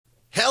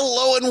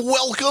Hello and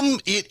welcome.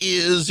 It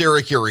is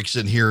Eric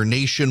Erickson here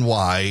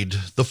nationwide.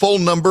 The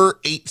phone number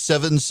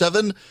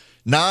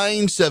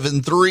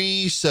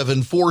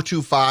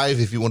 877-973-7425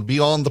 if you want to be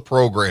on the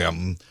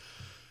program.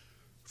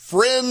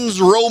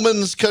 Friends,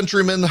 Romans,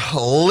 countrymen,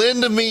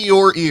 lend me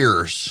your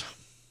ears.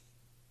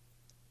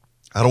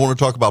 I don't want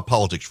to talk about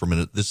politics for a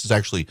minute. This is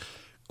actually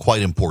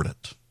quite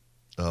important,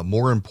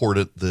 more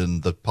important than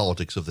the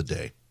politics of the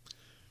day.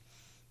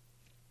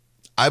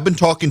 I've been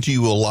talking to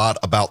you a lot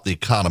about the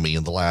economy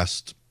in the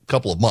last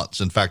couple of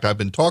months. In fact, I've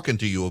been talking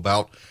to you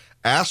about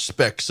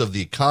aspects of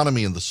the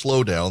economy and the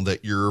slowdown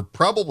that you're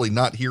probably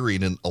not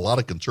hearing in a lot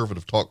of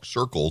conservative talk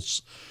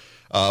circles,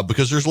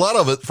 because there's a lot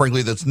of it,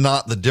 frankly, that's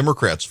not the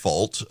Democrats'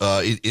 fault.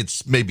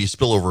 It's maybe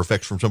spillover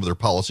effects from some of their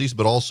policies,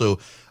 but also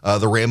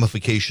the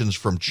ramifications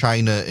from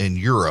China and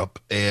Europe.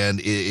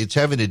 And it's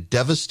having a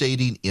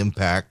devastating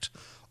impact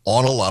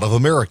on a lot of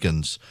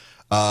Americans.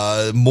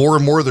 More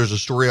and more, there's a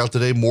story out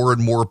today, more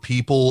and more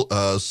people,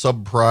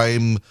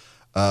 subprime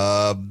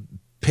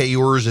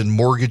payors and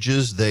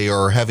mortgages, they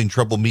are having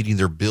trouble meeting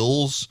their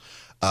bills.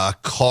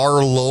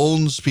 Car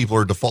loans, people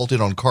are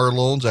defaulting on car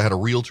loans. I had a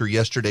realtor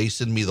yesterday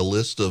send me the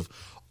list of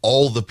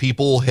all the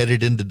people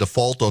headed into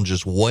default on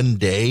just one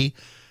day.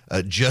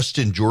 Just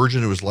in Georgia,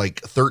 and it was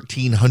like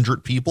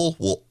 1,300 people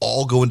will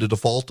all go into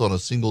default on a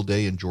single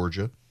day in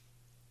Georgia.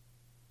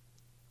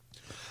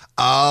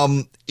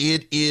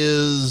 It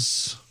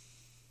is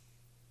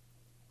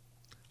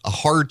a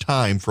hard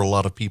time for a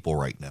lot of people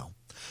right now.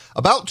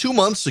 About 2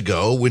 months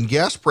ago, when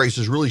gas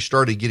prices really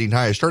started getting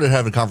high, I started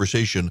having a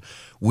conversation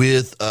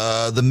with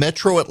the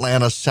Metro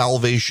Atlanta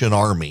Salvation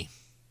Army.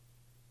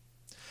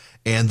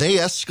 And they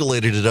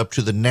escalated it up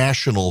to the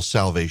National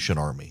Salvation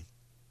Army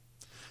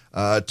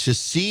to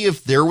see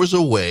if there was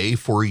a way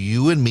for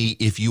you and me,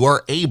 if you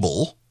are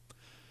able,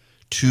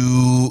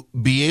 to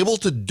be able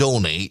to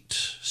donate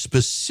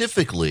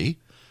specifically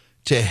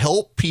to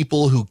help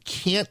people who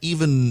can't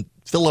even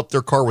fill up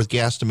their car with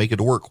gas to make it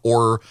to work,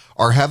 or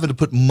are having to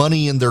put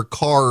money in their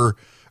car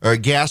or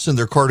gas in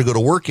their car to go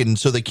to work, and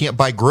so they can't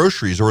buy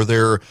groceries, or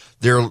they're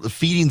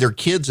feeding their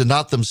kids and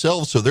not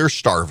themselves, so they're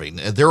starving.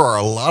 And there are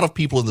a lot of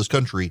people in this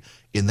country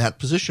in that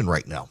position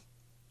right now.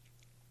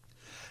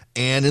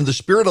 And in the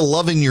spirit of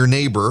loving your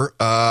neighbor,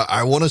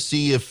 I want to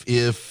see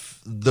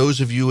if those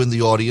of you in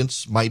the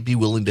audience might be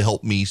willing to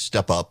help me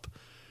step up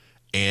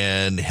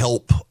and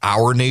help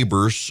our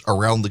neighbors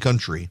around the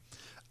country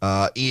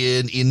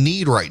in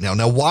need right now.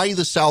 Now, why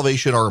the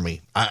Salvation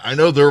Army? I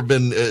know there have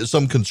been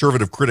some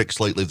conservative critics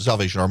lately of the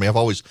Salvation Army. I've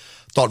always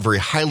thought very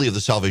highly of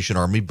the Salvation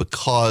Army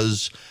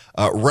because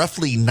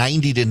roughly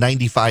 90 to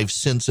 95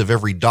 cents of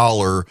every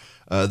dollar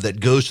that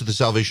goes to the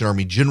Salvation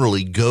Army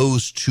generally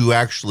goes to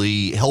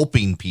actually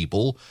helping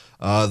people.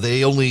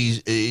 They only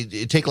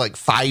take like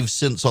 5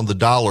 cents on the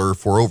dollar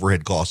for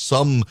overhead costs.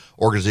 Some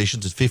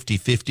organizations it's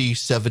 50-50,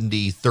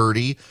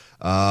 70-30.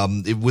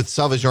 With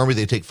Salvation Army,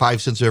 they take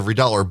 5 cents of every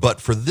dollar. But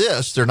for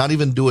this, they're not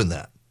even doing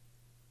that.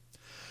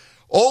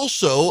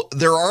 Also,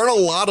 there aren't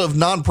a lot of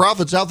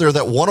nonprofits out there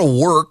that want to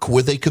work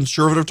with a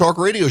conservative talk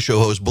radio show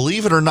host.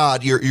 Believe it or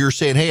not, you're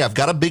saying, hey, I've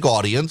got a big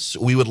audience.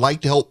 We would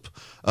like to help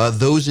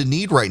those in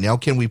need right now.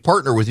 Can we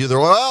partner with you? They're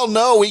like, well,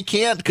 no, we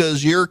can't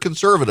because you're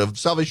conservative. The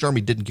Salvation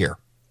Army didn't care.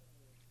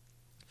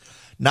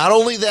 Not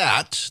only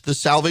that, the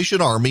Salvation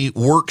Army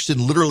works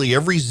in literally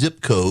every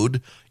zip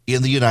code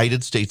in the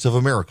United States of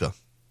America.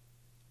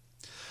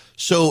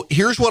 So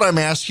here's what I'm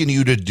asking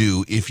you to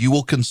do if you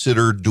will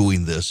consider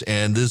doing this.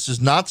 And this is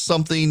not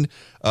something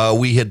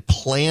we had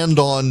planned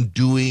on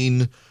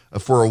doing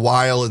for a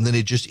while, and then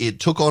it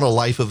took on a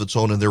life of its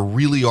own. And there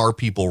really are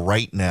people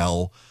right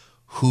now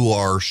who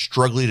are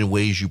struggling in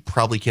ways you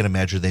probably can't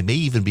imagine. They may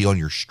even be on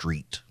your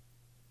street.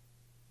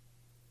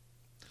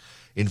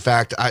 In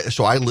fact,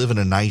 I live in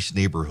a nice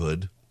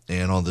neighborhood,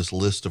 and on this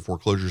list of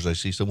foreclosures, I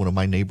see someone in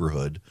my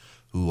neighborhood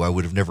who I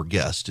would have never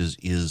guessed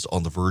is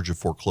on the verge of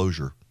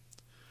foreclosure.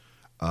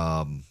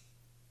 Can't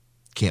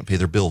pay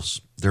their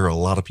bills. There are a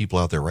lot of people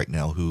out there right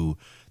now who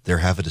they're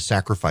having to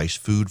sacrifice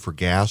food for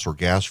gas, or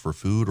gas for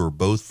food, or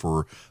both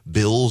for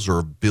bills,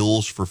 or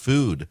bills for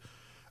food.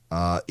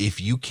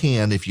 If you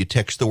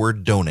text the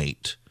word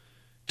donate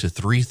to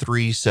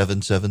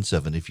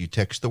 33777, if you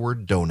text the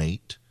word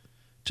donate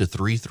to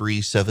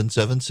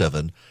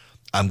 33777,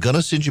 I'm going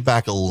to send you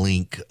back a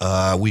link.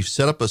 We've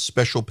set up a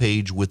special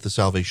page with the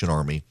Salvation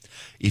Army.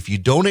 If you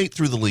donate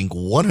through the link,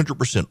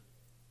 100%,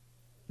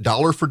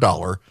 dollar for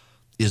dollar,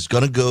 is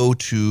going to go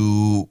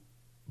to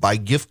buy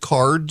gift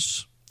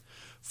cards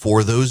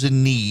for those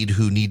in need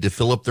who need to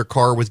fill up their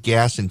car with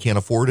gas and can't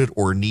afford it,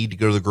 or need to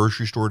go to the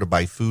grocery store to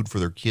buy food for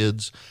their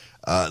kids.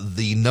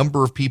 The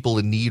number of people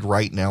in need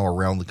right now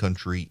around the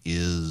country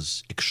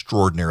is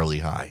extraordinarily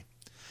high.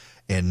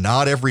 And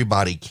not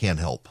everybody can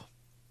help.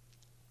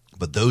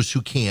 But those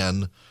who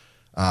can,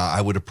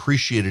 I would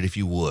appreciate it if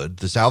you would.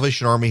 The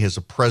Salvation Army has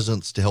a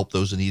presence to help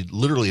those in need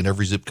literally in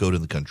every zip code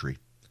in the country.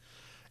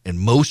 And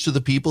most of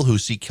the people who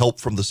seek help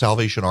from the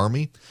Salvation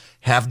Army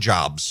have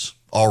jobs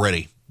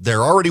already.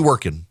 They're already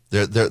working.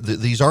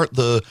 These aren't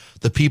the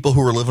people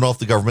who are living off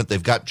the government.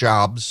 They've got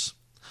jobs,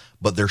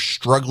 but they're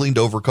struggling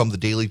to overcome the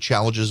daily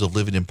challenges of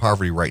living in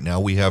poverty right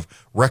now. We have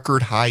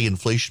record high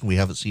inflation we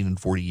haven't seen in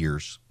 40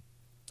 years.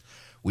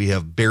 We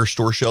have bare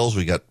store shelves.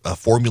 We got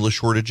formula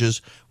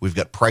shortages. We've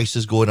got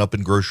prices going up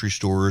in grocery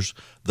stores.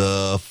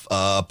 The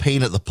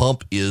pain at the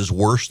pump is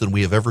worse than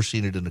we have ever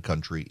seen it in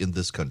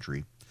this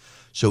country.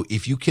 So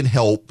if you can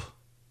help,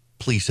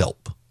 please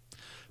help.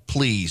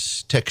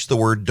 Please text the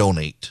word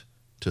donate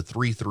to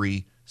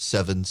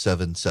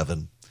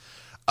 33777.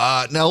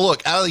 Now,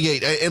 look, out of the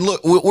gate, and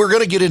look, we're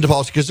going to get into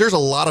politics because there's a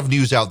lot of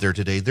news out there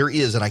today. There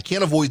is, and I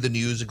can't avoid the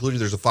news, including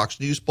there's a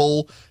Fox News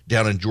poll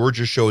down in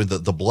Georgia showing the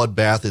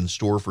bloodbath in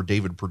store for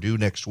David Perdue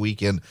next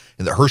week, and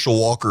that Herschel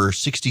Walker,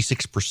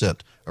 66%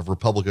 of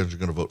Republicans are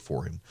going to vote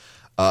for him.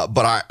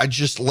 But I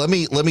just, let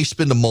me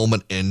spend a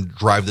moment and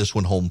drive this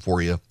one home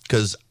for you,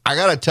 because I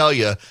got to tell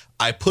you,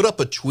 I put up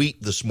a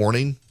tweet this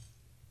morning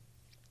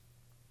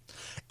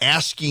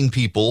asking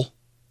people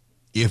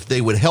if they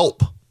would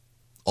help.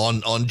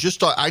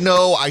 I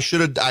know I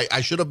should have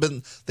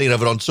been thinking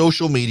of it on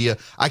social media.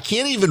 I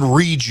can't even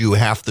read you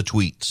half the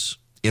tweets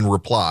in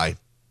reply.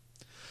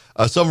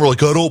 Some were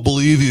like, I don't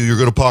believe you. You're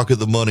going to pocket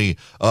the money.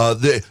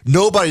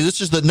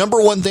 This is the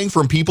number one thing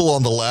from people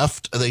on the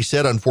left. They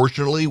said,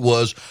 unfortunately,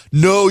 was,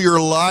 no,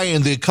 you're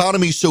lying. The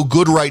economy's so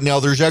good right now.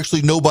 There's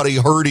actually nobody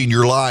hurting.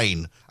 You're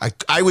lying.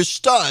 I was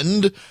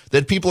stunned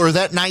that people are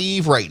that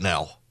naive right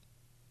now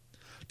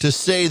to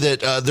say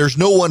that there's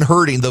no one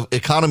hurting. The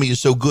economy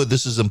is so good.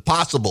 This is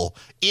impossible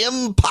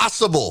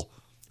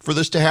for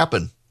this to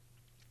happen.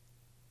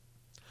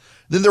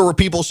 Then there were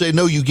people saying,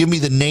 no, you give me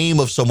the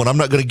name of someone. I'm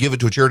not going to give it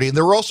to a charity. And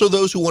there were also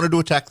those who wanted to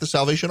attack the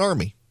Salvation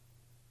Army,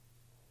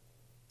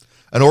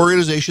 an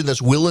organization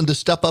that's willing to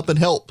step up and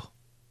help.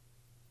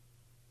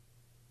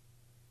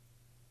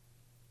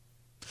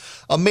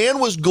 A man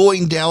was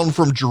going down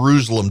from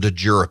Jerusalem to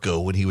Jericho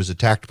when he was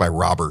attacked by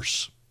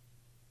robbers.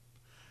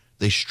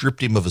 They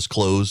stripped him of his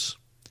clothes,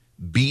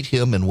 beat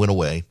him, and went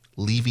away,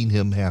 leaving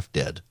him half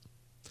dead.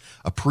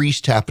 A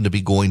priest happened to be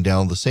going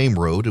down the same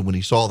road, and when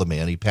he saw the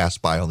man, he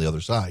passed by on the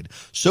other side.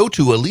 So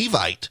too a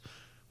Levite,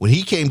 when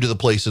he came to the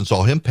place and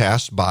saw him,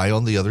 passed by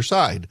on the other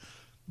side.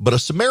 But a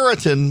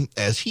Samaritan,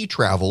 as he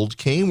traveled,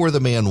 came where the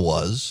man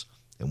was,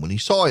 and when he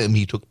saw him,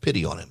 he took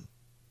pity on him.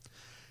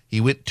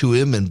 He went to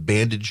him and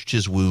bandaged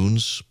his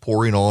wounds,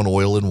 pouring on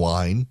oil and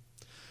wine.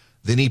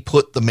 Then he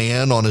put the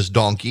man on his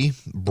donkey,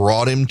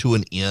 brought him to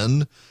an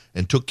inn,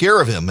 and took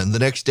care of him. And the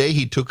next day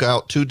he took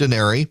out 2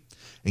 denarii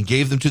and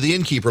gave them to the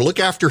innkeeper. Look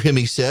after him,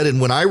 he said,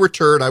 and when I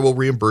return, I will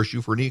reimburse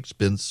you for any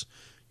expense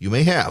you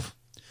may have.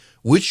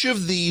 Which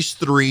of these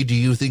 3 do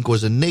you think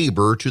was a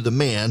neighbor to the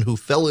man who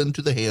fell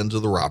into the hands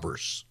of the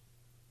robbers?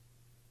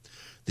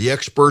 The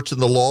experts in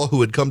the law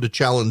who had come to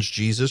challenge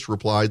Jesus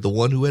replied, the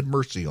one who had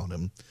mercy on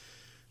him.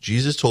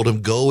 Jesus told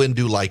him, go and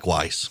do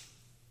likewise.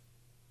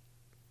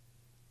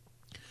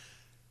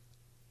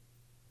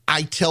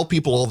 I tell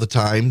people all the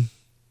time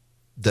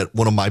that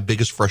one of my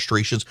biggest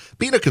frustrations,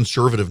 being a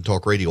conservative in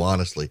talk radio,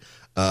 honestly,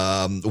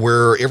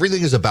 where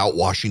everything is about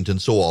Washington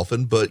so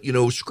often, but,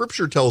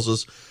 Scripture tells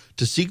us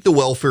to seek the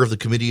welfare of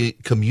the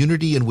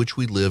community in which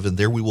we live, and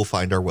there we will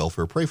find our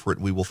welfare. Pray for it,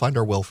 and we will find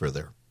our welfare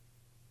there.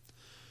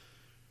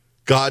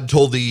 God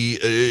told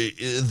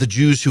the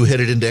Jews who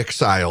headed into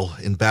exile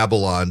in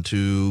Babylon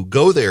to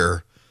go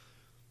there,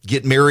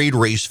 get married,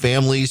 raise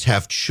families,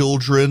 have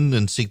children,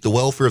 and seek the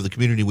welfare of the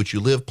community in which you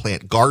live,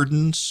 plant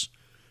gardens,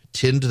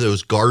 tend to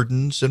those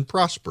gardens, and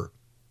prosper.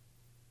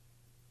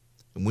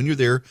 And when you're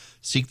there,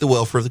 seek the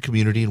welfare of the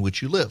community in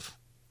which you live.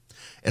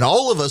 And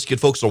all of us get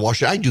focused on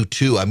Washington. I do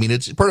too. I mean,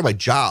 it's part of my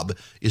job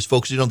is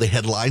focusing on the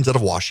headlines out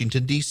of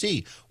Washington,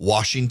 D.C.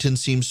 Washington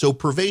seems so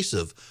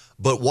pervasive,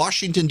 but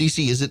Washington,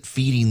 D.C. isn't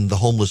feeding the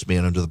homeless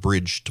man under the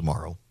bridge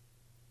tomorrow.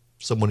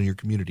 Someone in your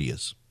community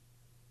is.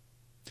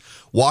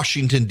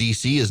 Washington,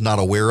 D.C. is not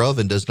aware of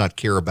and does not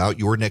care about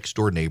your next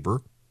door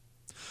neighbor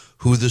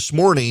who this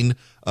morning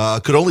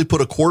could only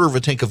put a quarter of a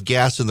tank of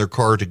gas in their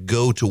car to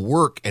go to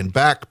work and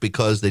back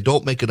because they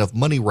don't make enough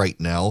money right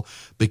now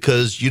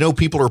because,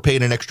 people are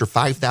paying an extra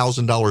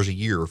 $5,000 a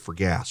year for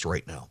gas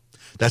right now.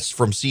 That's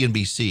from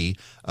CNBC.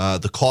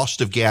 The cost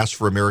of gas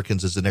for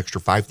Americans is an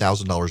extra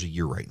 $5,000 a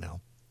year right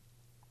now.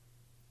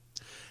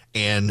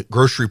 And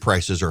grocery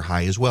prices are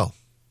high as well.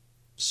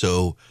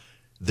 So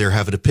they're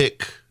having to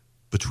pick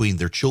between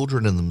their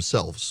children and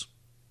themselves.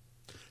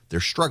 They're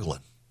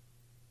struggling.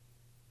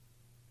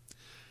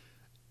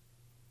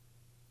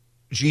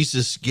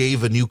 Jesus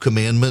gave a new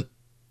commandment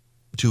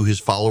to his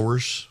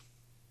followers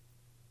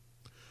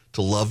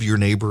to love your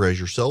neighbor as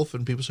yourself.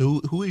 And people say,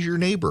 who is your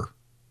neighbor?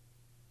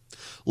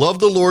 Love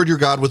the Lord your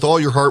God with all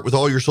your heart, with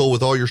all your soul,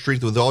 with all your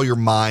strength, with all your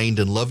mind,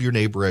 and love your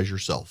neighbor as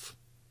yourself.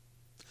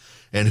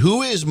 And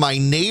who is my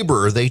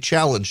neighbor? They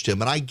challenged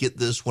him. And I get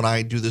this when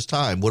I do this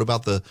time. What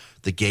about the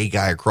gay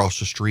guy across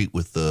the street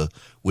with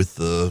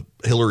the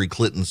Hillary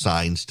Clinton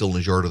sign still in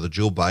his yard, or the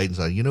Joe Biden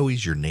sign?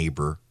 He's your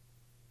neighbor.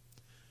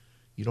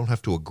 You don't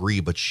have to agree,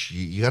 but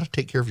you got to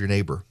take care of your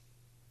neighbor.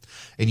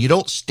 And you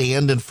don't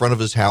stand in front of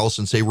his house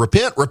and say,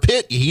 repent,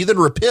 repent, you heathen,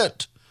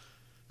 repent.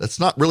 That's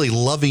not really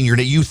loving your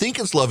neighbor. You think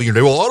it's loving your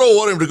neighbor. Well, I don't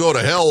want him to go to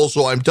hell,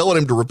 so I'm telling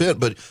him to repent,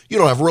 but you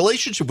don't have a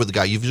relationship with the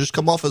guy. You've just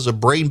come off as a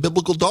brain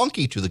biblical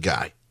donkey to the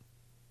guy.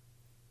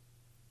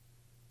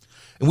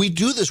 And we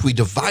do this. We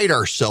divide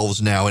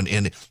ourselves now. And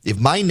if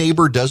my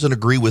neighbor doesn't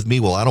agree with me,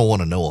 well, I don't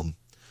want to know him.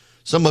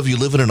 Some of you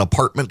live in an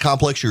apartment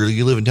complex, or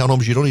you live in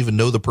townhomes, you don't even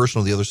know the person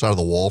on the other side of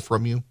the wall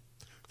from you.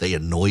 They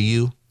annoy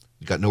you.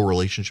 You got no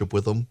relationship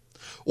with them.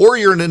 Or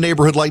you're in a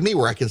neighborhood like me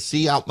where I can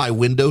see out my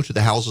window to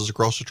the houses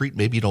across the street.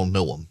 Maybe you don't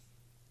know them.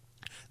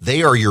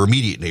 They are your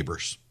immediate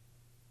neighbors.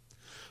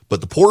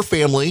 But the poor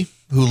family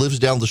who lives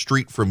down the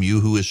street from you,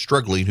 who is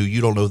struggling, who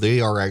you don't know,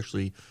 they are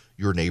actually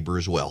your neighbor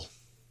as well.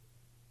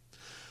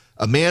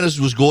 A man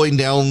was going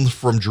down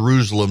from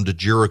Jerusalem to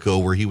Jericho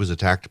where he was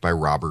attacked by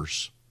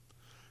robbers.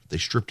 They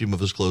stripped him of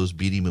his clothes,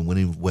 beat him, and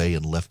went away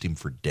and left him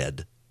for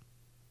dead.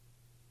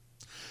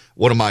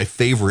 One of my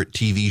favorite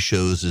TV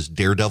shows is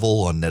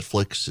Daredevil on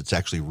Netflix. It's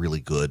actually really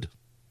good.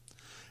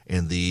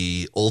 And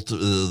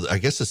I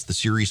guess it's the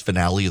series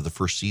finale of the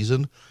first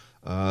season.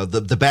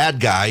 The bad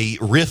guy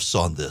riffs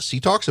on this. He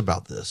talks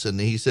about this,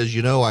 and he says,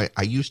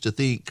 I used to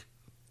think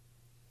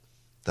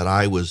that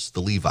I was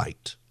the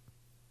Levite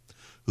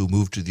who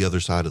moved to the other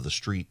side of the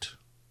street.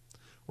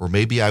 Or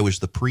maybe I was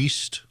the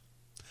priest.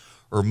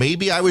 Or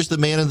maybe I was the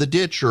man in the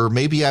ditch. Or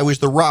maybe I was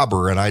the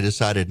robber, and I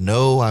decided,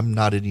 no, I'm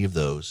not any of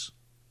those.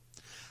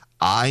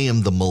 I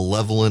am the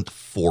malevolent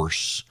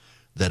force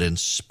that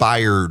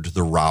inspired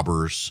the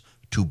robbers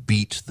to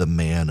beat the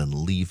man and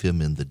leave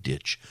him in the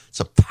ditch. It's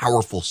a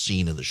powerful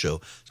scene in the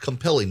show. It's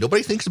compelling.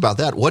 Nobody thinks about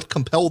that. What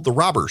compelled the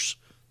robbers?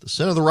 The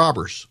sin of the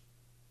robbers.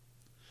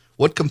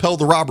 What compelled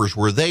the robbers?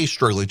 Were they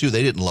struggling too?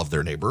 They didn't love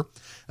their neighbor.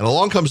 And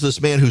along comes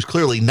this man who's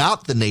clearly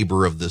not the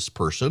neighbor of this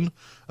person,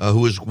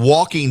 who is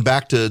walking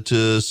back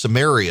to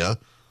Samaria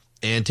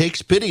and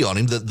takes pity on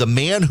him. The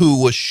man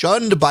who was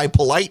shunned by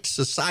polite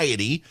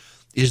society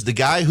is the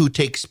guy who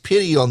takes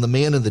pity on the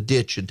man in the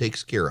ditch and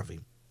takes care of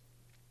him.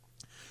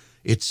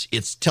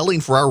 It's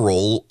telling for our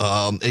role.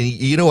 And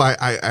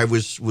I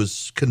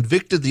was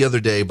convicted the other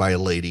day by a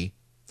lady,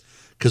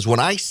 because when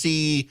I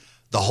see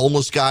the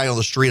homeless guy on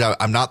the street,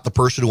 I'm not the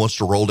person who wants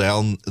to roll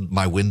down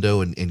my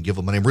window and give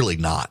him money. I'm really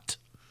not.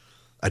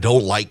 I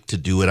don't like to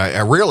do it.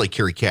 I rarely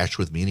carry cash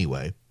with me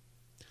anyway.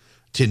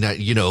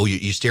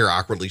 You stare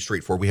awkwardly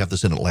straight forward. We have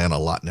this in Atlanta a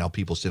lot now.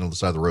 People stand on the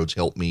side of the roads,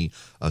 help me,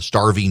 a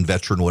starving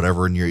veteran,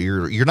 whatever, and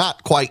you're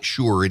not quite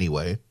sure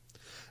anyway.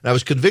 And I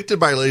was convicted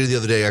by a lady the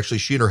other day. Actually,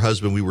 she and her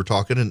husband, we were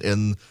talking,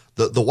 and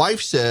the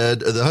wife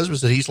said, the husband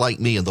said, he's like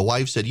me, and the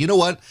wife said, you know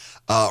what?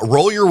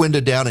 Roll your window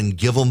down and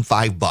give them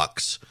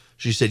 $5.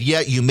 She said, yeah,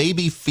 you may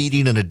be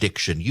feeding an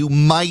addiction. You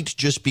might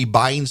just be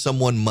buying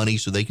someone money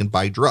so they can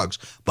buy drugs.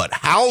 But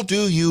how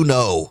do you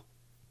know?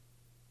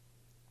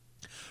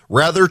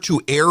 Rather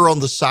to err on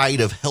the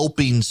side of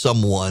helping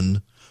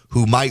someone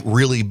who might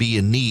really be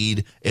in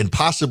need, and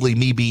possibly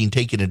me being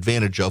taken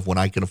advantage of when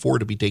I can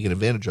afford to be taken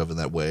advantage of in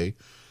that way,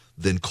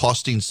 than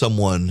costing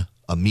someone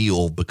a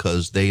meal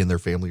because they and their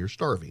family are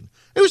starving.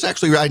 It was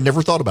actually, I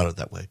never thought about it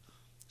that way.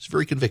 It's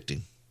very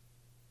convicting,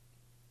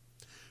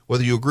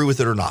 whether you agree with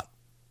it or not.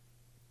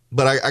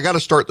 But I got to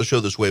start the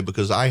show this way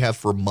because I have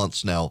for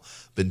months now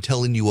been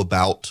telling you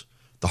about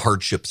the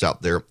hardships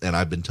out there, and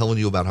I've been telling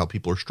you about how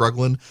people are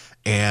struggling.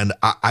 And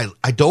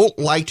I don't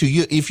like to,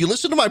 if you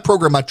listen to my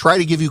program, I try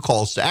to give you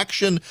calls to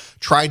action.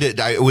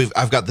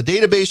 I've got the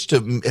database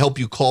to help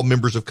you call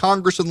members of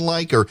Congress and the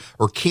like, or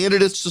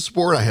candidates to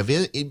support. I have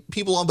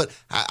people on, but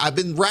I've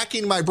been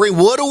racking my brain.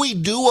 What do we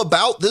do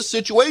about this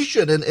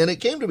situation? And it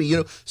came to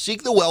me,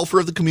 seek the welfare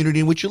of the community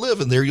in which you live,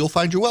 and there you'll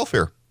find your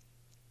welfare.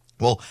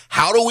 Well,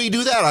 how do we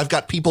do that? I've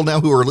got people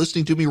now who are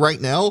listening to me right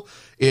now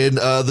in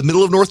the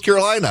middle of North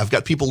Carolina. I've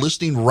got people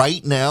listening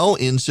right now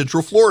in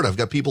Central Florida. I've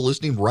got people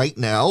listening right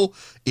now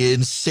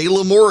in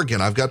Salem,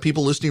 Oregon. I've got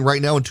people listening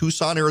right now in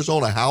Tucson,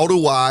 Arizona. How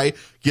do I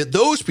get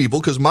those people?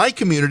 Because my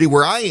community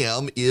where I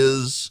am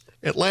is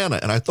Atlanta.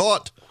 And I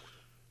thought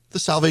the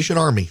Salvation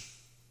Army.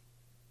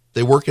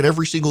 They work in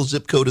every single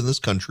zip code in this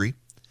country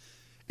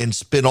and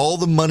spend all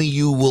the money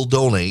you will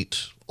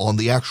donate on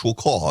the actual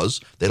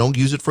cause. They don't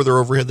use it for their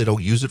overhead. They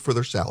don't use it for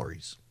their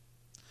salaries.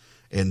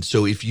 And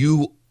so if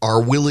you are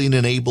willing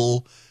and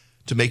able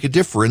to make a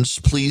difference,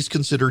 please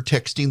consider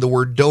texting the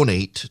word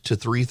donate to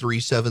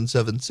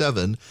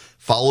 33777.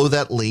 Follow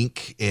that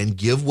link and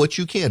give what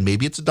you can.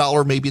 Maybe it's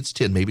 $1, maybe it's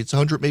 10, maybe it's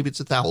 100, maybe it's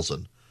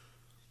 1,000.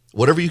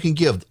 Whatever you can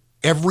give,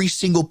 every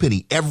single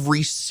penny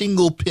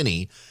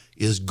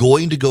is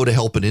going to go to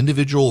help an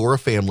individual or a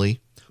family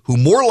who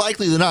more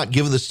likely than not,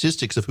 given the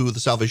statistics of who the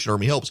Salvation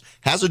Army helps,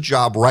 has a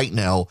job right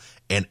now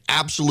and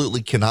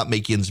absolutely cannot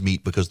make ends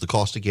meet because the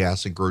cost of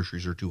gas and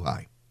groceries are too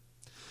high.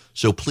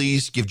 So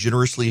please give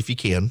generously if you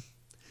can.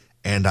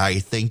 And I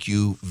thank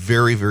you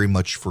very, very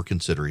much for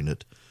considering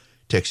it.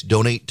 Text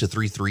donate to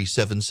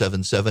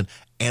 33777.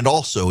 And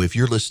also, if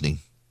you're listening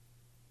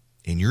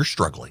and you're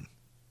struggling,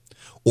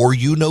 or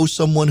you know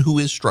someone who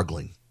is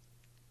struggling,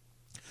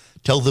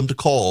 tell them to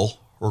call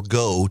or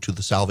go to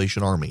the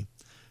Salvation Army.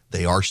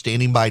 They are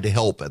standing by to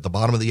help. At the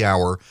bottom of the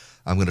hour,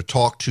 I'm going to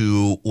talk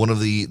to one of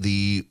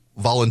the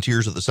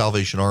volunteers at the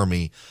Salvation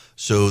Army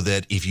so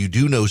that if you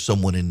do know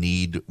someone in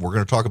need, we're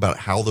going to talk about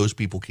how those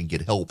people can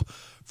get help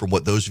from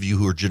what those of you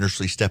who are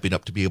generously stepping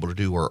up to be able to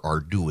do are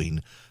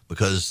doing,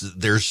 because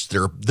there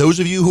are those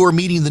of you who are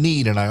meeting the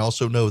need, and I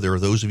also know there are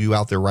those of you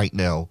out there right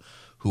now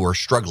who are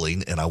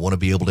struggling, and I want to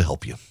be able to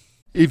help you.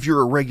 If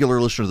you're a regular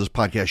listener to this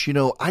podcast, you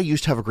know I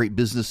used to have a great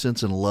business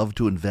sense and love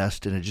to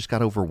invest, and it just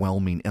got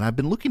overwhelming, and I've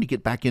been looking to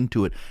get back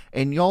into it.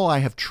 And y'all, I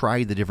have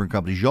tried the different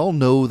companies. Y'all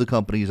know the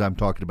companies I'm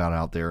talking about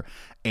out there,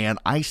 and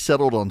I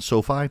settled on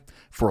SoFi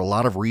for a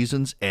lot of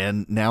reasons,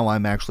 and now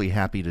I'm actually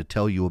happy to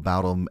tell you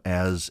about them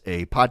as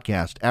a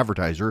podcast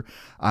advertiser.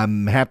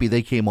 I'm happy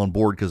they came on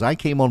board because I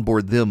came on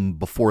board them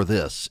before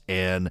this,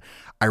 and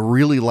I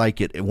really like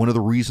it. And one of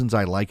the reasons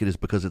I like it is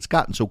because it's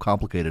gotten so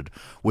complicated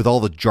with all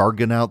the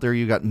jargon out there.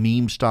 You got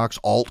meme stocks,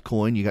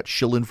 altcoin, you got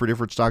shilling for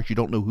different stocks. You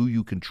don't know who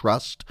you can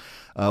trust.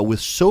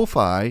 With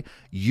SoFi,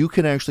 you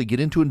can actually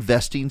get into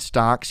investing,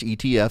 stocks,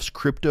 ETFs,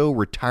 crypto,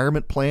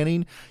 retirement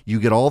planning.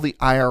 You get all the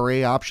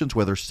IRA options,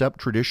 whether SEP,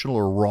 traditional,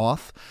 or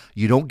Roth.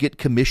 You don't get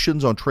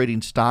commissions on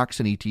trading stocks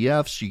and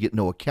ETFs. You get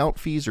no account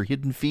fees or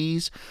hidden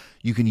fees.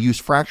 You can use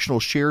fractional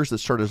shares that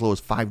start as low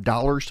as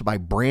 $5 to buy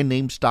brand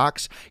name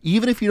stocks.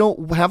 Even if you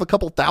don't have a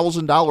couple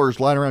 $1,000s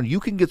lying around, you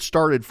can get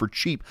started for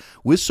cheap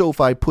with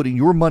SoFi, putting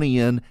your money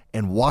in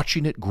and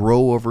watching it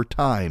grow over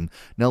time.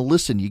 Now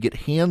listen, you get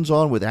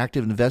hands-on with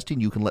active investing.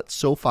 You can let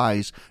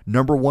SoFi's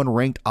 #1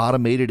 ranked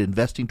automated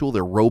investing tool,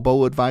 their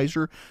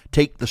robo-advisor,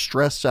 take the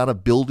stress out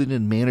of building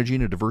and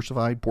managing a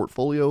diversified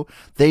portfolio.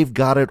 They've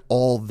got it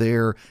all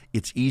there.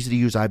 It's easy to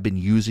use. I've been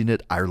using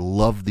it. I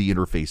love the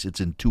interface. It's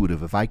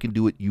intuitive. If I can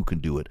do it, you can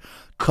do it.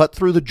 Cut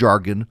through the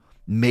jargon.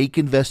 Make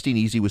investing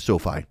easy with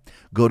SoFi.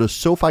 Go to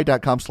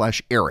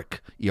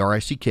SoFi.com/Eric,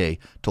 ERICK,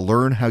 to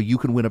learn how you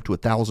can win up to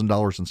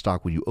 $1,000 in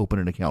stock when you open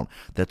an account.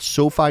 That's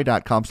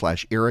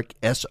SoFi.com/Eric,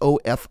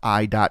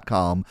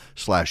 SoFi.com/ERICK.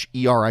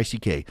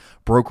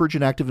 Brokerage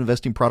and active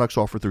investing products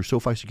offered through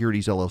SoFi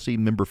Securities, LLC,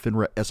 member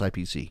FINRA,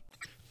 SIPC.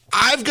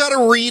 I've got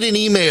to read an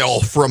email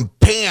from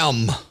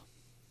Pam.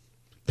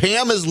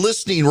 Pam is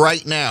listening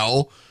right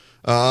now.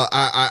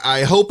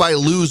 I hope I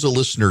lose a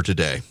listener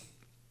today.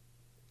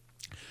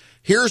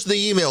 Here's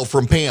the email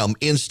from Pam.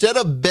 Instead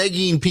of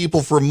begging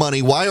people for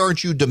money, why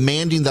aren't you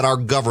demanding that our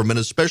government,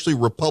 especially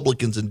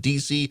Republicans in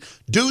D.C.,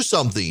 do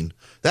something?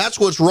 That's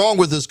what's wrong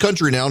with this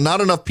country now. Not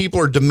enough people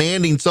are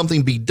demanding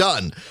something be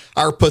done.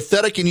 Our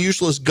pathetic and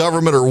useless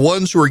government are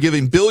ones who are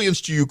giving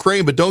billions to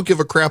Ukraine but don't give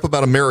a crap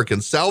about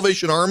Americans.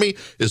 Salvation Army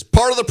is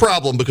part of the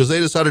problem because they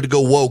decided to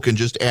go woke and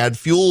just add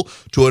fuel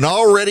to an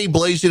already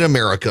blazing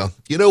America.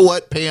 You know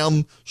what,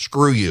 Pam?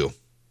 Screw you.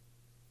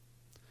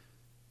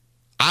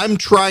 I'm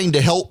trying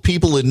to help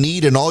people in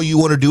need, and all you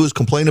want to do is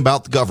complain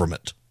about the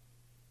government.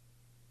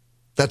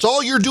 That's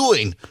all you're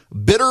doing,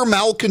 bitter,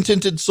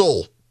 malcontented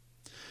soul.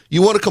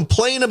 You want to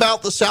complain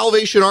about the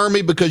Salvation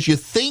Army because you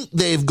think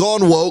they've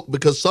gone woke,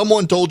 because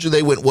someone told you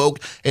they went woke,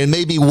 and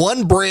maybe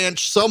one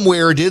branch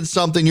somewhere did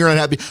something you're not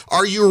happy.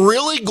 Are you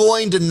really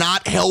going to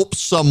not help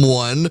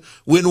someone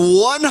when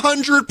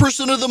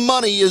 100% of the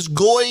money is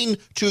going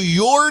to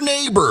your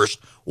neighbors?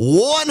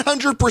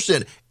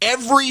 100%.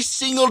 Every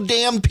single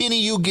damn penny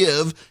you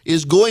give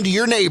is going to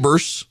your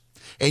neighbors,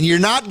 and you're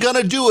not going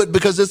to do it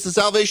because it's the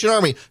Salvation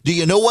Army. Do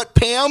you know what,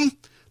 Pam?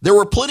 There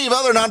were plenty of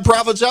other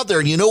nonprofits out there,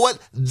 and you know what?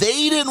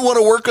 They didn't want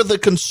to work with the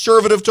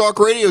conservative talk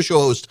radio show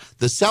host.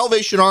 The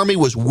Salvation Army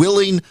was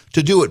willing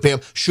to do it,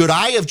 Pam. Should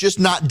I have just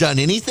not done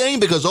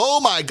anything? Because,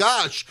 oh my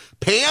gosh,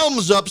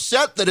 Pam's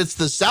upset that it's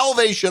the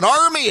Salvation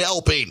Army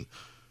helping.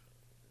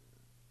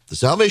 The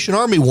Salvation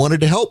Army wanted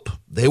to help.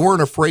 They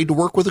weren't afraid to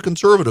work with a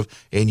conservative.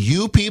 And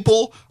you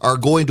people are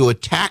going to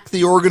attack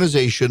the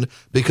organization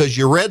because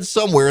you read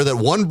somewhere that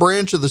one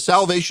branch of the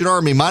Salvation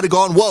Army might have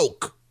gone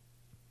woke.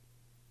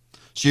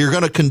 So you're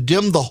going to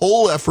condemn the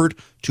whole effort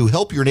to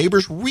help your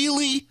neighbors?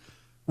 Really?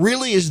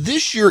 Really? Is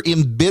this your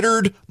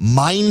embittered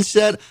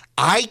mindset?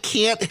 I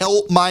can't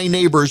help my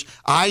neighbors.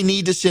 I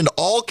need to send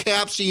all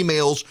caps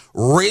emails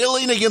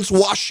railing against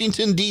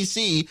Washington,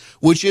 D.C.,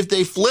 which if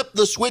they flip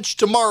the switch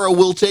tomorrow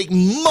will take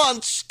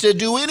months to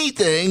do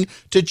anything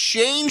to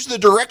change the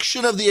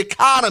direction of the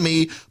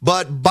economy.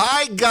 But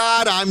by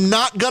God, I'm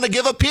not going to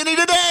give a penny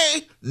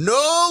today.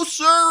 No,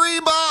 sorry,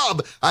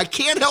 Bob. I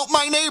can't help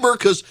my neighbor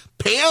because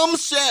Pam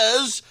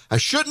says I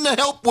shouldn't have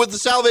helped with the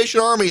Salvation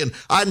Army, and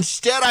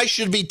instead I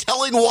should be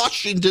telling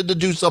Washington to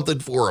do something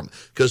for him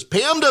because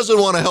Pam doesn't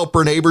want to help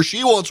her neighbor.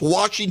 She wants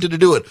Washington to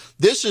do it.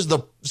 This is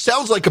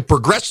sounds like a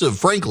progressive,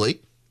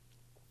 frankly.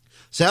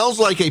 Sounds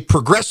like a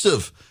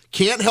progressive.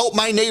 Can't help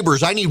my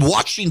neighbors. I need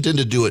Washington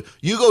to do it.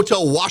 You go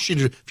tell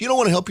Washington. If you don't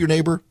want to help your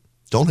neighbor,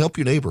 don't help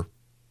your neighbor.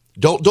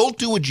 Don't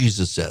do what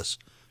Jesus says.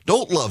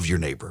 Don't love your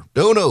neighbor.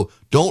 No,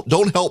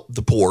 don't help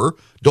the poor.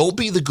 Don't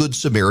be the good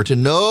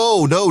Samaritan.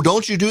 No,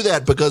 don't you do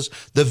that, because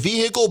the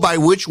vehicle by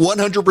which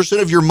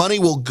 100% of your money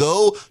will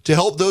go to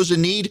help those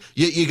in need,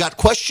 you got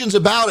questions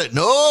about it.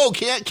 No,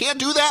 can't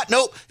do that.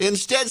 Nope.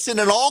 Instead, send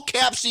an all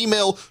caps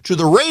email to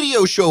the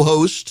radio show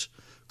host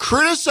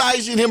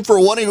criticizing him for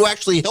wanting to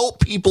actually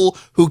help people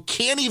who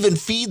can't even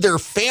feed their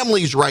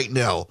families right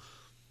now.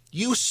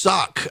 You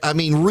suck. I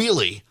mean,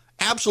 really.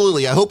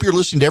 Absolutely. I hope you're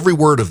listening to every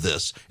word of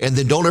this, and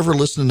then don't ever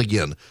listen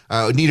again.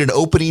 I need an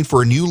opening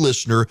for a new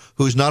listener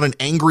who's not an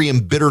angry,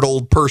 embittered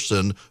old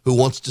person who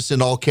wants to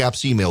send all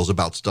caps emails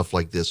about stuff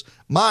like this.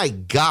 My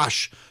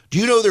gosh. Do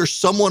you know there's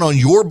someone on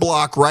your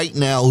block right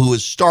now who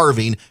is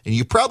starving, and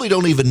you probably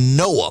don't even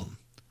know them?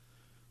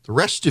 The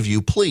rest of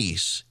you,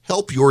 please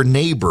help your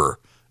neighbor.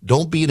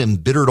 Don't be an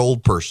embittered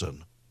old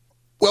person.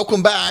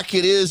 Welcome back.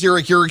 It is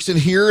Eric Erickson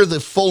here.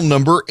 The phone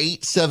number,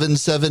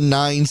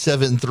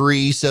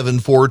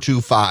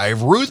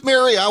 877-973-7425. Ruth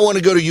Mary, I want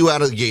to go to you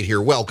out of the gate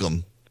here.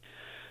 Welcome.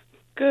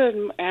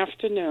 Good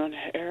afternoon,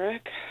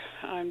 Eric.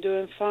 I'm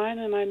doing fine,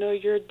 and I know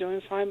you're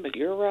doing fine, but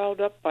you're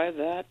riled up by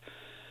that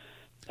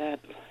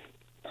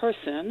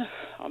person.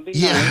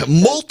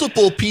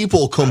 Multiple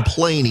people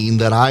complaining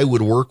that I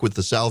would work with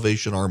the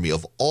Salvation Army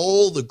of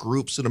all the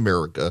groups in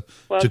America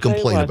to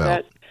complain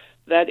about.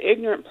 That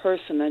ignorant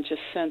person that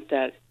just sent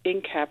that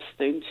in-caps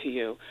thing to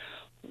you,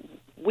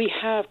 we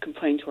have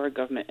complained to our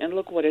government, and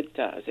look what it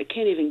does. It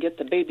can't even get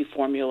the baby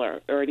formula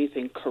or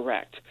anything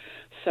correct.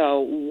 So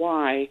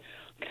why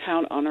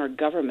count on our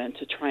government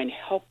to try and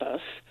help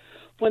us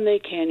when they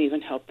can't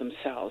even help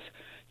themselves?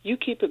 You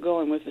keep it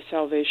going with the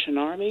Salvation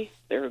Army.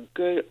 They're a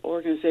good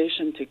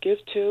organization to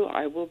give to.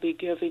 I will be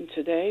giving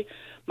today.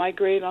 My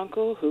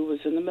great-uncle, who was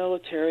in the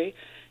military,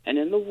 and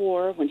in the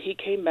war, when he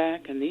came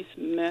back, and these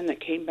men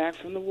that came back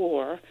from the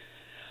war,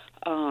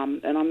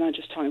 and I'm not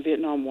just talking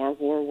Vietnam War,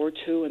 World War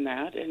II and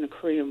that, and the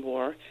Korean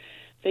War,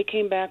 they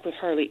came back with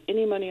hardly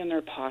any money in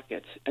their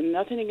pockets. And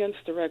nothing against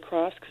the Red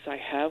Cross, because I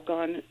have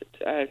gone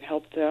and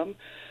helped them.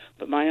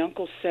 But my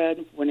uncle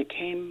said when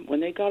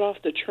they got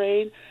off the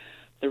train,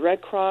 the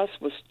Red Cross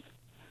was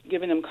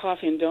giving them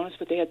coffee and donuts,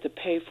 but they had to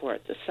pay for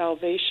it. The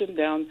Salvation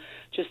down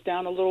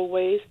a little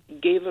ways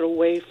gave it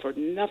away for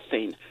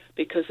nothing,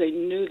 because they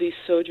knew these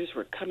soldiers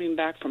were coming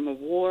back from a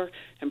war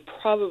and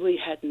probably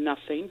had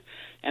nothing,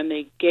 and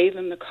they gave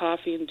them the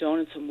coffee and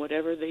donuts and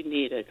whatever they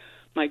needed.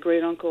 My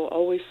great-uncle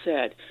always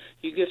said,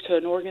 you give to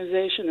an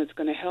organization that's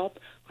going to help.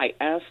 I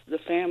asked the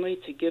family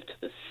to give to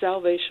the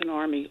Salvation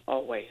Army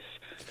always.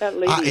 That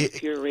lady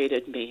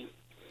infuriated me.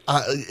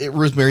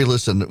 Rosemary,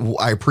 listen,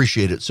 I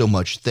appreciate it so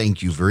much.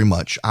 Thank you very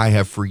much. I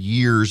have for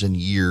years and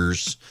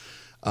years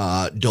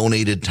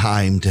donated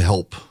time to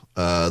help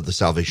the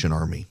Salvation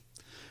Army.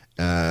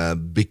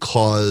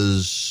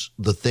 Because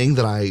the thing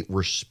that I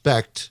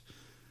respect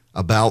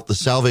about the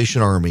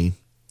Salvation Army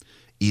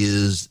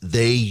is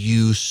they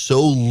use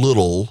so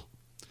little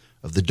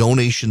of the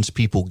donations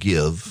people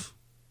give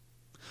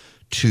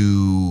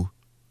to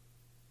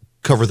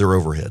cover their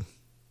overhead.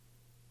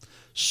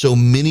 So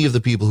many of the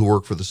people who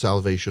work for the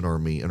Salvation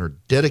Army and are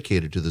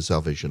dedicated to the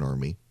Salvation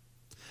Army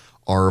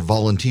are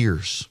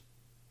volunteers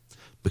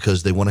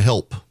because they want to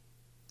help.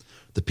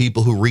 The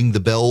people who ring the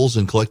bells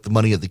and collect the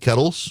money at the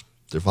kettles,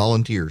 they're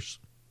volunteers.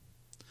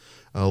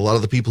 A lot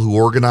of the people who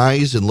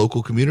organize in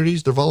local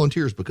communities, they're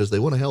volunteers because they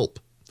want to help.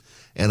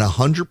 And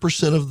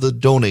 100% of the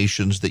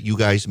donations that you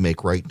guys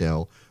make right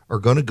now are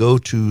going to go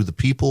to the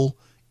people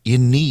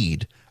in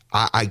need.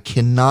 I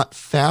cannot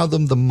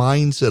fathom the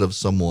mindset of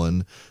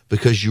someone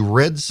because you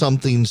read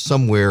something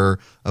somewhere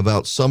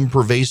about some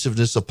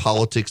pervasiveness of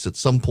politics at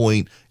some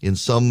point in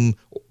some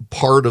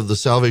part of the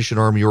Salvation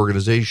Army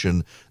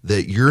organization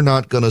that you're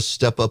not going to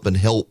step up and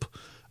help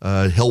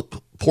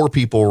poor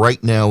people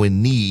right now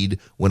in need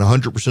when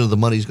 100% of the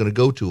money is going to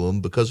go to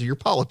them because of your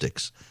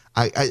politics.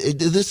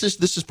 This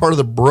is part of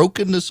the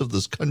brokenness of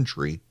this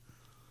country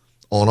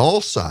on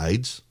all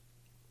sides,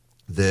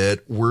 that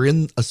we're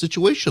in a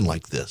situation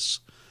like this.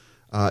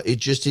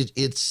 It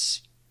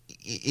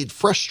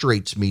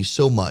frustrates me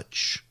so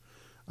much.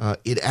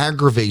 It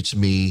aggravates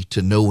me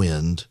to no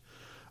end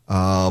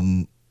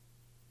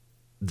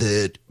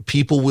that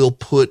people will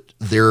put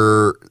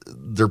their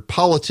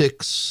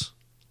politics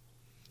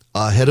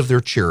ahead of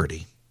their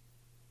charity.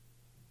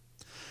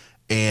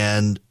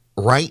 And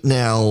right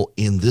now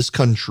in this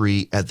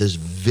country, at this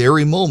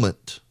very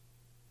moment,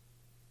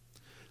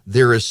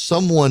 there is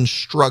someone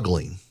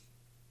struggling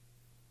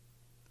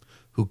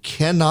who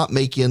cannot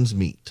make ends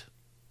meet,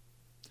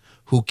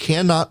 who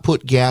cannot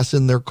put gas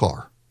in their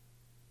car,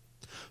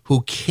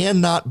 who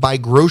cannot buy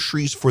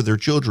groceries for their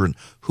children,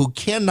 who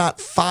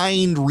cannot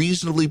find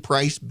reasonably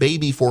priced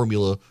baby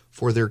formula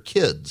for their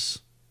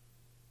kids.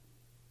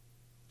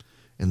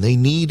 And they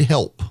need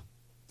help.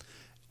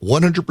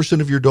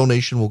 100% of your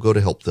donation will go to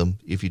help them.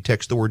 If you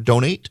text the word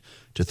donate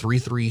to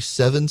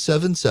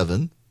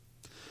 33777,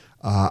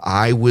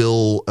 I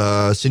will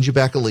send you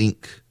back a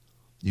link.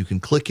 You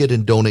can click it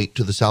and donate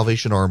to the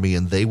Salvation Army,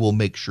 and they will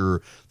make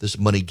sure this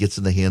money gets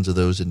in the hands of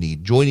those in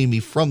need. Joining me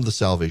from the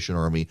Salvation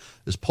Army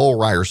is Paul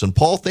Ryerson.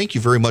 Paul, thank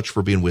you very much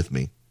for being with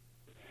me.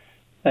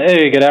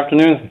 Hey, good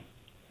afternoon.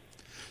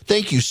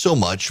 Thank you so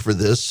much for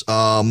this.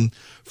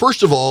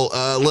 First of all,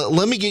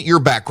 let me get your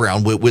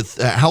background with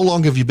how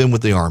long have you been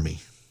with the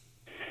Army?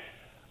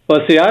 Well,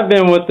 see, I've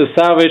been with the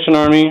Salvation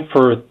Army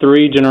for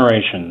 3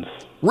 generations.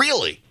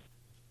 Really?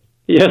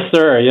 Yes,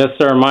 sir. Yes,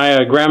 sir.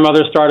 My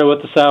grandmother started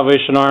with the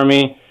Salvation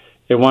Army.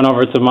 it went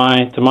over to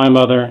my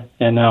mother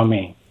and now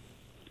me.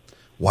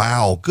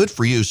 Wow, good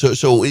for you.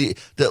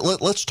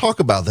 Let's talk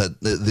about that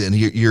then.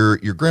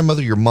 Your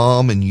grandmother, your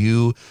mom, and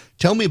you.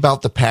 Tell me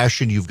about the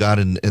passion you've got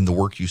in the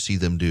work you see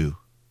them do.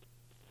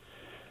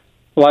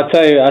 Well, I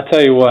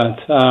tell you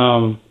what.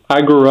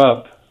 I grew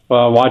up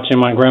watching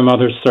my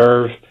grandmother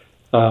serve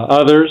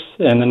others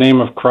in the name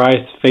of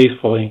Christ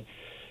faithfully,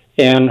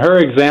 and her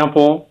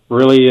example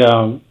really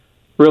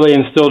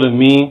instilled in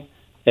me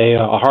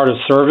a heart of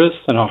service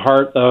and a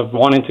heart of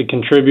wanting to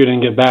contribute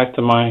and give back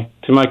to my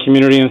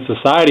community and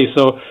society.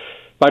 So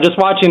by just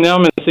watching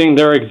them and seeing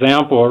their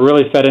example, it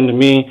really fed into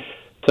me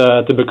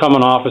to become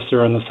an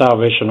officer in the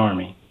Salvation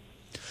Army.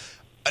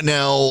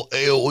 Now,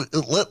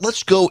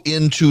 let's go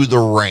into the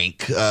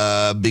rank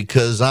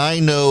because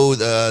I know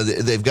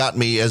they've got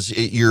me as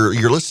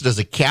you're listed as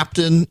a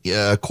captain,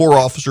 corps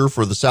officer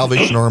for the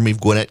Salvation Army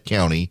of Gwinnett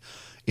County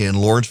in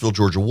Lawrenceville,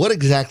 Georgia. What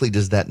exactly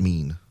does that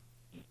mean?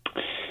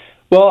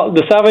 Well,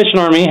 the Salvation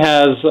Army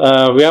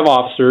we have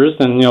officers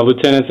and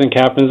lieutenants and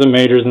captains and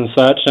majors and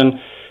such,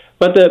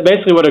 but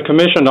basically what a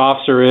commissioned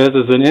officer is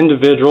an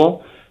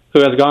individual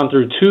who has gone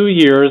through 2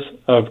 years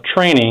of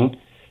training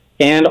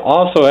and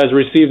also has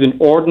received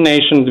an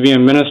ordination to be a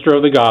minister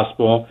of the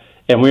gospel,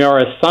 and we are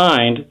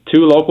assigned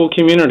to local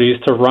communities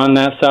to run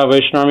that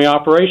Salvation Army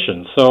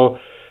operation. So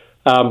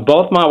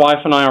both my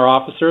wife and I are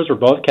officers, we're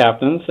both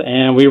captains,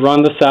 and we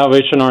run the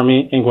Salvation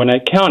Army in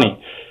Gwinnett County.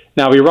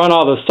 Now, we run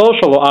all the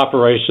social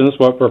operations,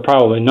 what we're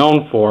probably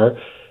known for,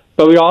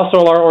 but we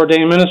also are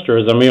ordained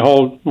ministers, and we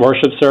hold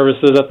worship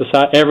services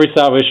at every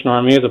Salvation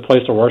Army is a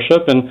place of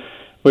worship, and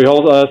we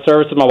hold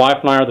services. My wife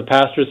and I are the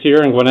pastors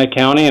here in Gwinnett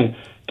County, and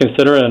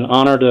consider it an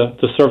honor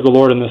to serve the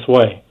Lord in this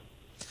way.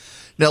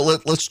 Now,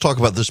 let's talk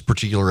about this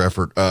particular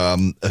effort,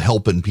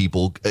 helping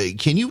people.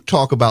 Can you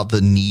talk about the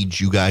needs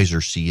you guys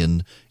are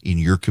seeing in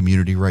your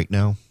community right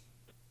now?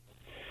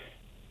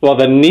 Well,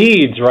 the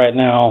needs right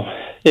now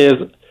is,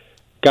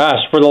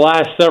 for the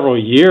last several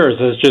years,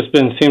 has just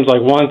been, seems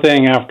like one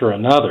thing after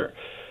another.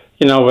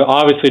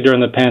 Obviously during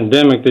the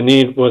pandemic, the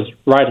need was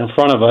right in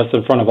front of us,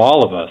 in front of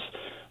all of us.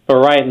 But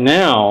right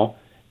now,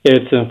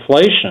 it's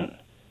inflation.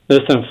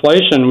 This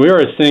inflation, we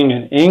are seeing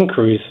an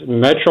increase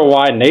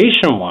metro-wide,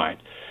 nationwide,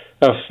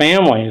 of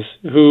families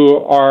who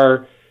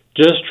are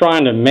just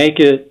trying to make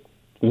it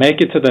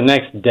to the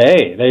next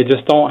day. They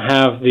just don't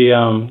have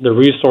the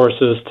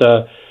resources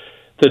to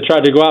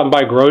try to go out and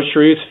buy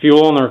groceries,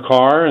 fuel in their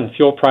car, and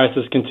fuel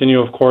prices continue,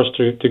 of course,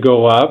 to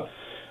go up.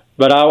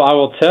 But I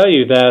will tell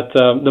you that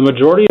the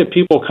majority of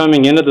people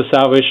coming into the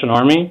Salvation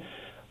Army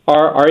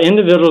are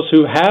individuals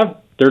who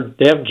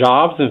they have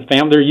jobs and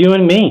family. They're you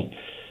and me,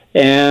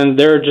 and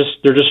they're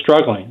just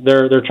struggling.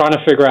 They're trying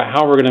to figure out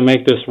how we're going to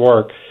make this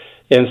work.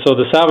 And so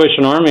the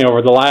Salvation Army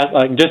over the last,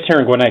 just here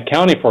in Gwinnett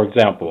County, for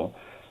example,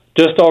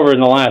 just over in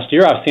the last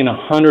year, I've seen a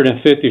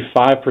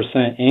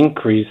 155%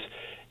 increase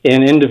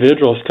in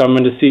individuals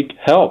coming to seek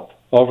help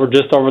over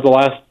the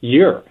last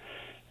year.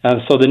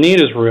 And so the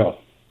need is real.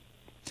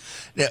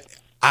 Now,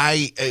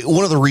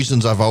 one of the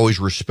reasons I've always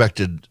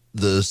respected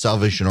the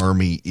Salvation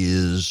Army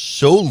is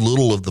so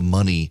little of the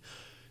money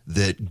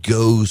that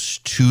goes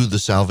to the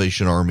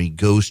Salvation Army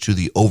goes to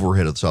the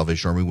overhead of the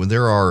Salvation Army. When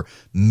there are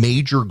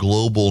major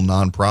global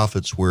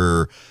nonprofits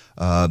where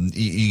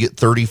you get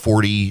 30,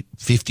 40,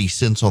 50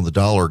 cents on the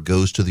dollar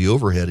goes to the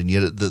overhead, and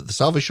yet the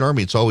Salvation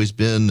Army, it's always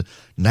been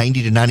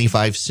 90 to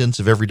 95 cents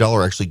of every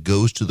dollar actually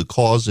goes to the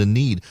cause in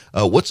need.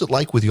 What's it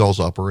like with y'all's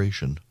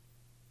operation?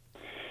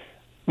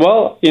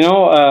 Well,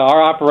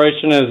 our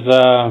operation is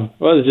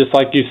just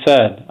like you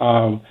said.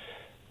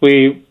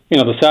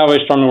 The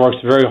Salvation Army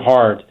works very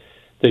hard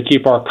to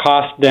keep our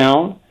costs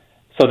down,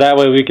 so that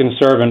way we can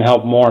serve and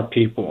help more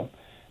people.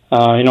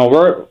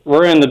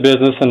 We're in the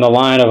business in the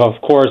line of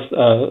course,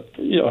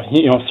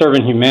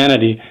 serving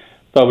humanity,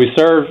 but we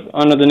serve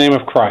under the name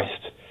of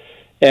Christ.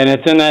 And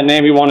it's in that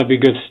name we want to be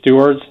good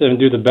stewards and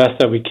do the best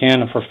that we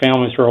can for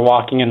families who are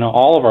walking into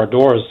all of our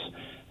doors.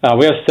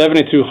 We have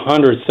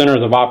 7,200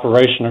 centers of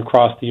operation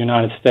across the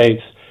United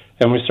States,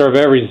 and we serve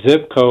every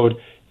zip code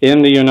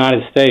in the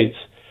United States.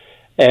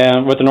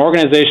 And with an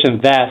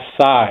organization that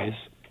size,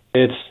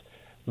 it's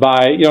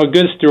by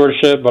good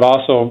stewardship, but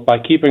also by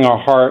keeping our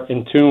heart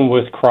in tune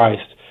with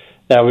Christ,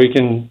 that we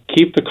can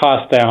keep the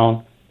cost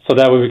down, so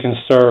that way we can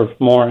serve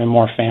more and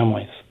more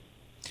families.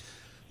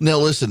 Now,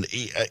 listen,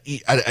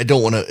 I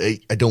don't want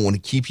to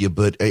keep you,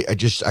 but I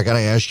got to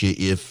ask you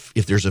if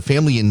there's a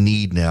family in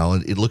need now.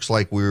 It looks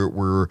like we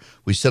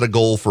set a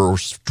goal for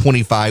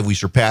 25, we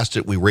surpassed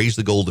it, we raised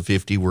the goal to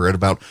 50. We're at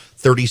about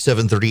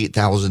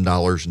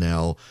 $38,000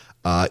 now.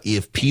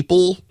 If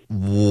people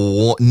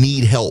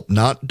need help,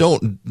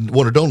 don't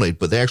want to donate,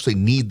 but they actually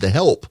need the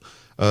help,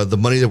 the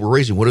money that we're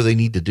raising, what do they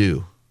need to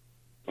do?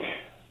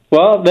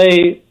 Well,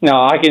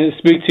 I can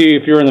speak to you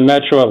if you're in the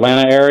metro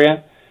Atlanta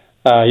area.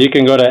 You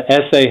can go to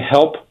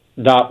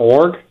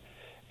sahelp.org,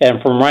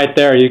 and from right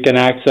there you can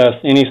access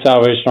any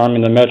Salvation Army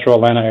in the metro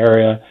Atlanta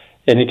area,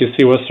 and you can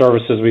see what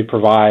services we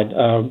provide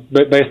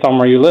based on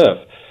where you live.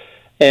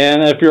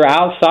 And if you're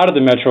outside of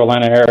the metro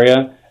Atlanta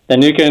area,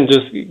 then you can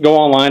just go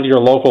online to your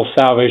local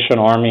Salvation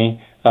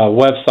Army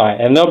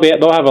website, and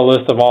they'll have a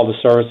list of all the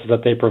services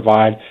that they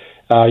provide.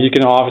 You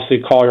can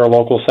obviously call your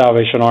local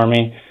Salvation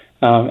Army,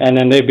 and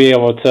then they'd be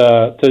able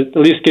to at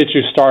least get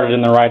you started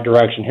in the right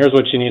direction. Here's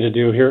what you need to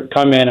do. Here,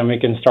 come in, and we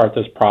can start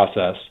this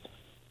process.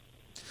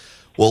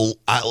 Well,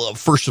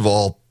 first of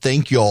all,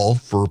 thank you all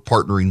for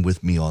partnering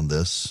with me on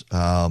this.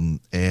 And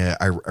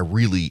I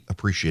really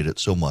appreciate it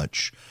so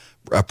much.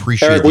 I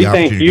appreciate Eric, the we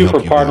opportunity thank you to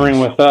help for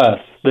partnering with us.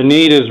 The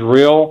need is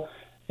real,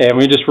 and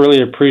we just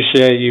really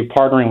appreciate you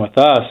partnering with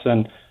us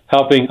and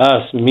helping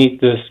us meet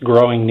this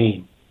growing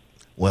need.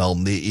 Well,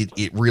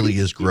 it really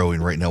is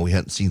growing right now. We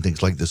hadn't seen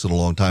things like this in a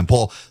long time.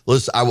 Paul,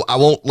 listen, I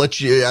won't let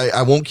you,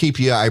 I won't keep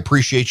you. I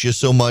appreciate you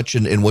so much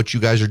and what you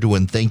guys are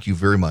doing. Thank you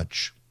very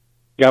much.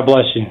 God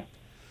bless you.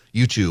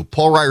 You too.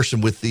 Paul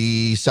Ryerson with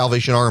the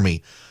Salvation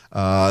Army.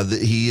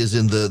 He is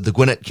in the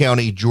Gwinnett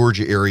County,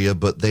 Georgia area,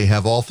 but they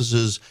have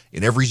offices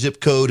in every zip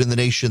code in the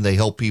nation. They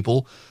help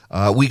people.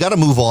 We got to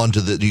move on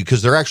to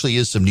because there actually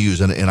is some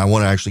news, and I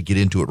want to actually get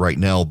into it right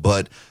now.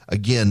 But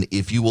again,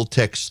 if you will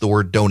text the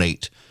word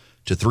donate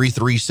to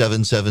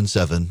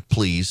 33777,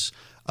 please,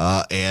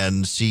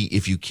 and see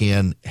if you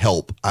can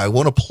help. I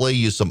want to play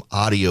you some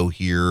audio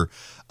here,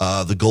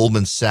 the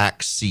Goldman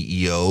Sachs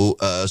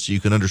CEO, so you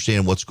can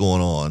understand what's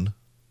going on.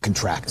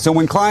 Contract. So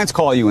when clients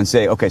call you and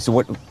say, okay,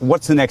 so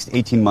what's the next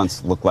 18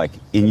 months look like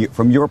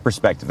from your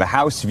perspective, the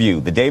House view,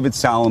 the David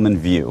Solomon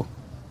view,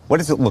 what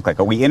does it look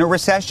like? Are we in a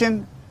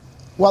recession?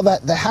 Well,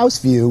 the House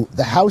view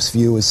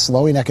is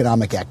slowing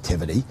economic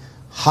activity,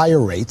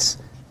 higher rates,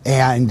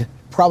 and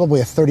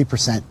probably a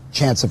 30%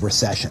 chance of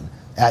recession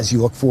as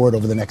you look forward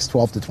over the next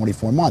 12 to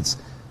 24 months.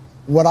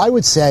 What I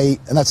would say,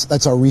 and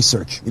that's our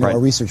research, right, our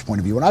research point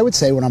of view. What I would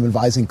say when I'm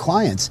advising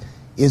clients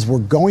is we're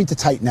going to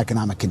tighten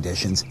economic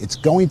conditions. It's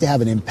going to have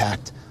an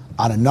impact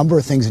on a number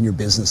of things in your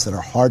business that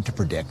are hard to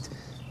predict.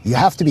 You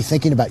have to be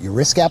thinking about your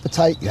risk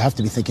appetite. You have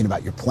to be thinking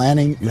about your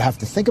planning. You have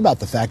to think about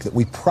the fact that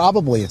we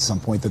probably at some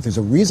point, that there's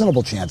a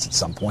reasonable chance at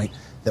some point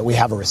that we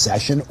have a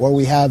recession or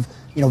we have,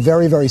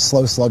 very, very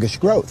slow, sluggish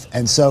growth.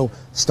 And so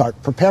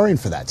start preparing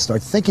for that.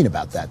 Start thinking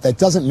about that. That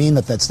doesn't mean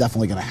that that's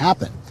definitely going to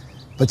happen.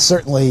 But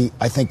certainly,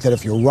 I think that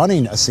if you're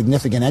running a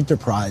significant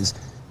enterprise,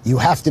 you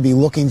have to be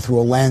looking through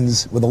a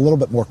lens with a little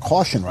bit more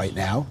caution right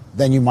now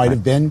than you might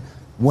have been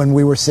when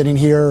we were sitting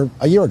here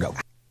a year ago.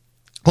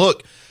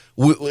 Look,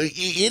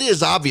 it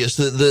is obvious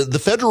that the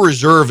Federal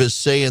Reserve is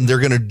saying they're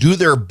going to do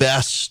their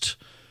best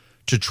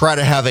to try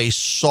to have a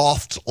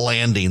soft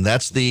landing.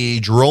 That's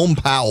the Jerome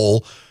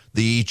Powell,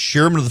 the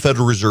chairman of the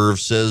Federal Reserve,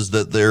 says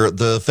that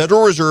the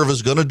Federal Reserve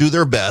is going to do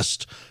their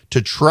best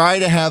to try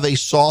to have a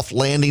soft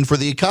landing for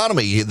the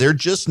economy. They're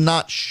just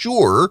not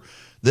sure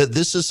that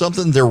this is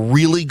something they're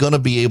really going to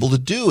be able to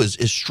do, is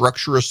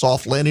structure a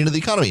soft landing of the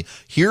economy.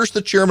 Here's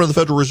the chairman of the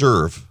Federal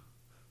Reserve.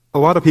 A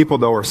lot of people,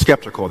 though, are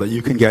skeptical that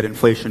you can get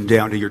inflation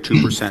down to your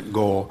 2%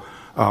 goal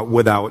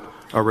without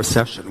a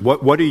recession.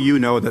 What do you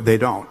know that they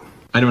don't?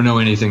 I don't know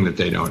anything that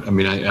they don't. I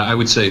mean, I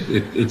would say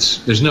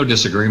there's no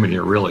disagreement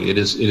here, really. It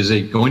is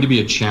going to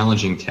be a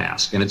challenging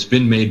task, and it's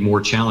been made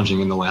more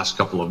challenging in the last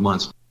couple of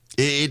months.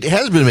 It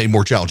has been made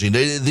more challenging.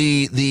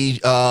 The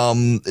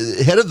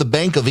head of the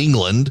Bank of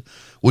England,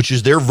 which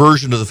is their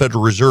version of the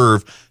Federal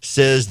Reserve,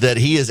 says that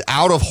he is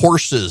out of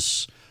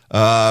horses.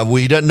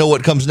 We don't know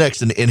what comes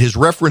next. And his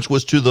reference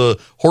was to the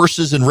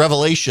horses in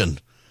Revelation,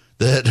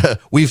 that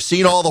we've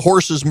seen all the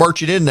horses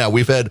marching in now.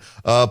 We've had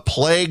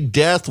plague,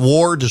 death,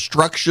 war,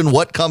 destruction.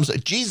 What comes?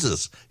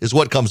 Jesus is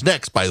what comes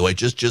next, by the way.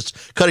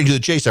 Just cutting to the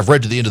chase. I've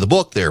read to the end of the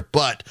book there,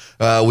 but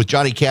with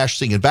Johnny Cash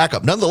singing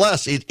backup.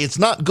 Nonetheless, it's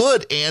not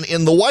good. And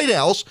in the White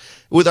House,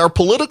 with our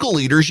political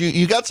leaders,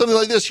 you got something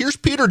like this. Here's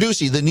Peter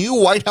Doocy, the new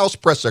White House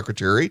press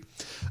secretary,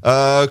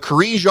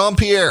 Karine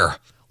Jean-Pierre.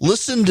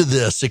 Listen to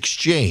this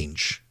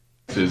exchange.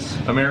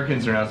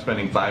 Americans are now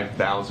spending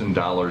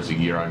 $5,000 a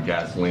year on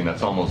gasoline.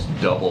 That's almost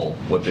double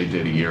what they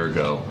did a year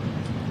ago.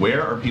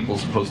 Where are people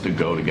supposed to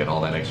go to get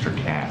all that extra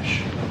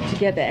cash? To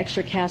get the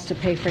extra cash to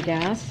pay for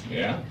gas?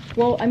 Yeah.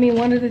 Well, I mean,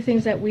 one of the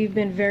things that we've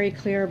been very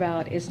clear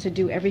about is to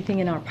do everything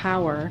in our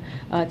power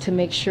to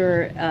make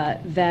sure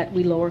that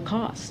we lower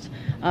cost.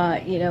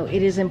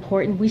 It is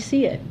important. We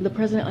see it. The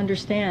president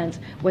understands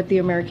what the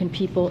American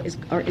people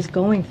is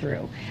going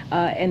through,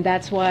 and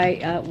that's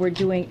why we're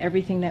doing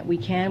everything that we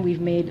can.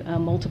 We've made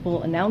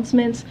multiple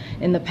announcements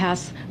in the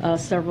past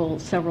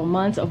several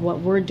months of what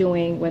we're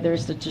doing, whether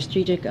it's the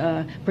Strategic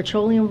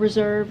Petroleum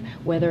Reserve,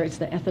 whether it's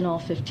the Ethanol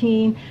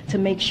 15, to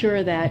make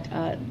sure that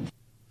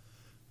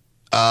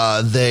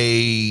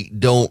they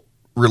don't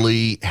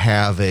really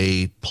have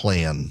a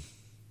plan.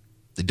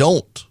 They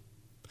don't.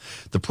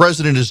 The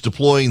president is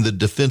deploying the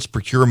Defense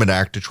Procurement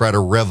Act to try to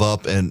rev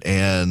up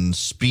and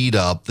speed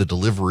up the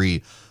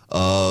delivery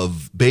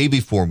of baby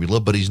formula,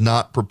 but he's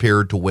not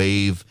prepared to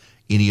waive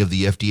any of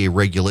the FDA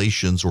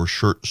regulations or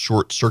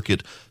short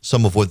circuit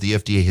some of what the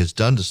FDA has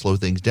done to slow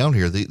things down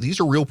here. These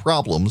are real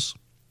problems,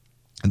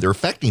 and they're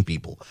affecting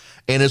people.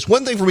 And it's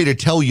one thing for me to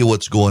tell you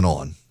what's going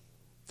on,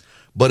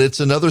 but it's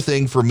another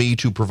thing for me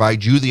to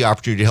provide you the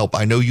opportunity to help.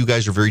 I know you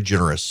guys are very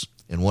generous,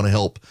 and want to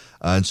help.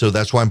 And so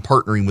that's why I'm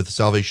partnering with the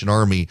Salvation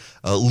Army.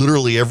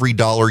 Literally every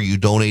dollar you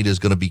donate is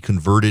going to be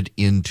converted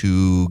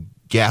into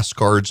gas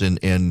cards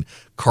and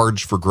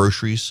cards for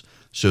groceries,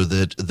 so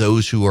that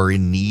those who are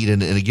in need,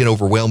 and again,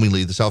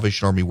 overwhelmingly, the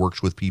Salvation Army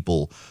works with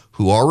people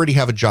who already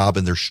have a job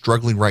and they're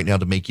struggling right now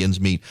to make ends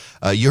meet.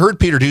 You heard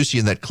Peter Ducey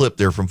in that clip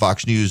there from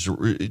Fox News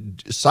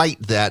cite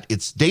that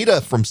it's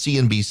data from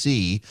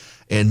CNBC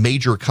and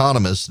major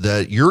economists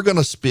that you're going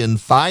to spend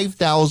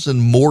 $5,000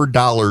 more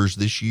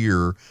this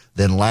year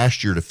than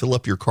last year to fill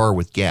up your car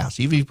with gas,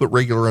 even if you put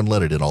regular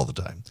unleaded in all the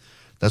time.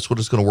 That's what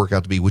it's going to work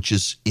out to be, which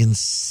is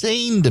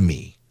insane to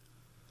me.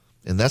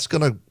 And that's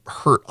going to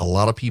hurt a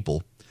lot of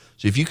people.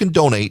 So if you can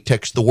donate,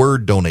 text the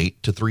word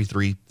donate to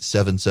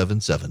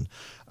 33777.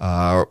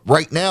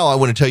 Right now, I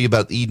want to tell you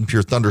about the Eden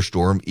Pure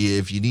Thunderstorm.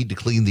 If you need to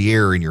clean the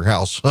air in your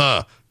house,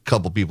 a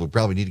couple people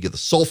probably need to get the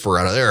sulfur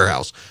out of their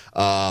house.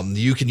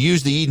 You can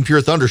use the Eden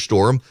Pure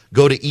Thunderstorm.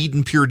 Go to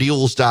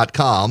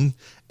EdenPureDeals.com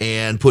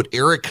and put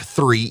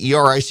ERIC3,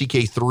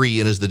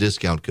 ERICK3 in as the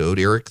discount code,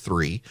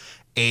 ERIC3.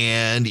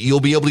 And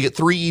you'll be able to get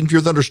 3 Eden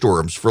Pure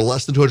Thunderstorms for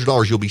less than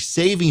 $200. You'll be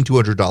saving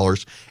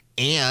 $200,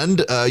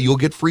 and you'll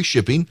get free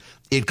shipping.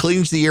 It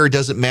cleans the air. It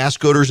doesn't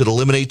mask odors. It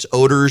eliminates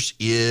odors.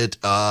 It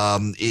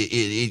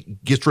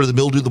gets rid of the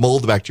mildew, the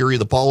mold, the bacteria,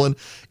 the pollen.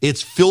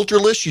 It's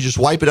filterless. You just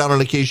wipe it out on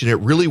occasion. It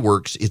really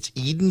works. It's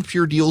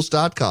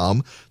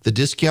EdenPureDeals.com. The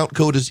discount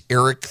code is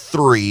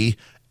ERIC3,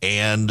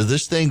 and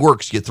this thing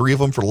works. You get 3 of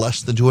them for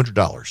less than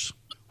 $200.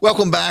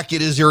 Welcome back.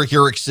 It is Eric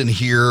Erickson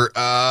here.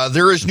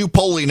 There is new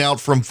polling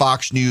out from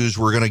Fox News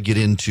we're going to get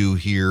into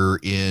here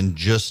in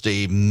just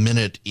a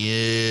minute.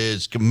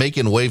 It's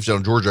making waves down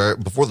in Georgia.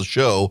 Before the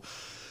show,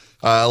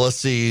 let's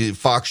see,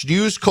 Fox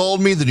News called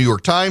me, the New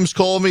York Times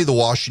called me, the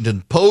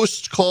Washington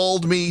Post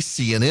called me,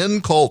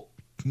 CNN called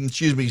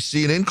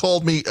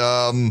me.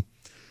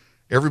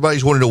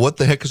 Everybody's wanting to know what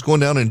the heck is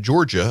going down in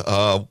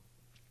Georgia.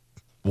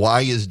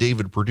 Why is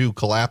David Perdue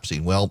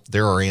collapsing? Well,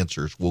 there are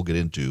answers we'll get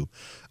into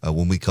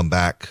when we come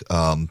back.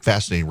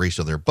 Fascinating race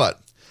on there. But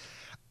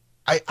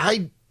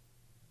I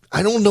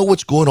don't know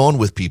what's going on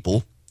with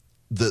people.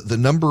 The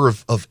number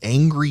of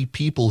angry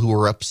people who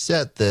are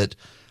upset that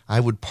I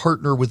would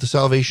partner with the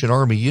Salvation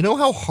Army. You know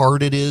how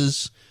hard it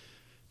is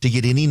to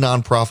get any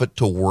nonprofit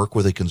to work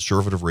with a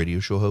conservative radio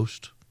show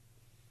host?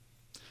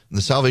 And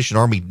the Salvation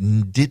Army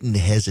didn't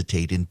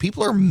hesitate. And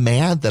people are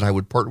mad that I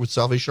would partner with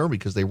Salvation Army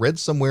because they read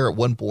somewhere at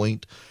one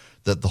point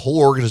that the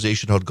whole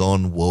organization had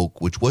gone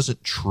woke, which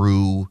wasn't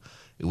true.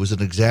 It was an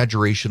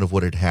exaggeration of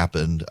what had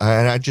happened.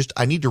 I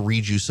need to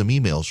read you some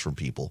emails from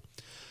people.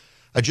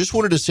 I just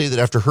wanted to say that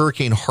after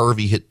Hurricane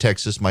Harvey hit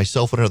Texas,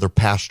 myself and another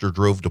pastor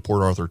drove to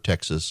Port Arthur,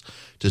 Texas,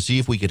 to see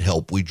if we could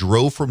help. We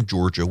drove from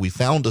Georgia. We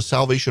found a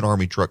Salvation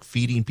Army truck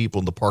feeding people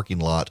in the parking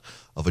lot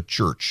of a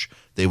church.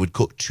 They would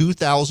cook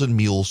 2,000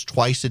 meals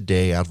twice a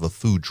day out of a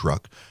food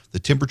truck. The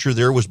temperature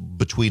there was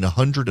between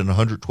 100 and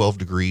 112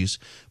 degrees.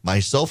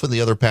 Myself and the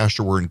other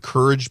pastor were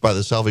encouraged by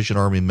the Salvation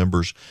Army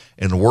members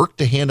and worked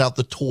to hand out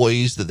the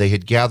toys that they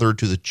had gathered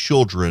to the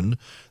children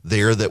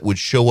there that would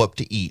show up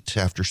to eat.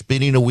 After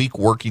spending a week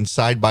working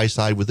side by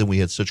side with them, we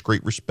had such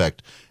great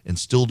respect and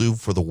still do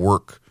for the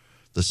work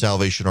the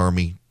Salvation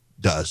Army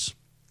does.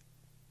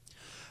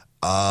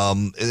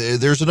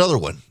 There's another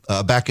one.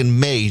 Back in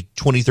May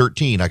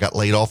 2013, I got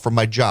laid off from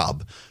my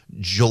job.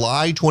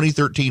 July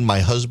 2013, my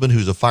husband,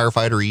 who's a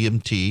firefighter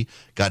EMT,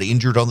 got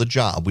injured on the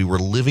job. We were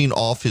living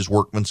off his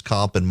workman's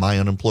comp and my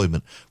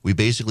unemployment. We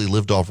basically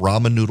lived off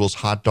ramen noodles,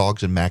 hot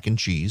dogs, and mac and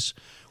cheese.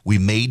 We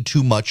made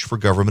too much for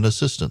government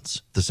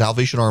assistance. The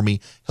Salvation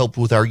Army helped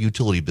with our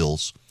utility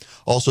bills.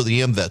 Also,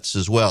 the MVETs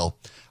as well.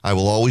 I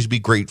will always be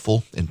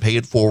grateful and pay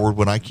it forward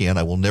when I can.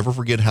 I will never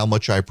forget how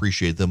much I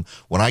appreciate them.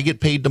 When I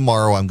get paid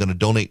tomorrow, I'm going to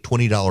donate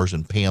 $20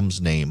 in Pam's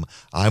name.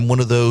 I'm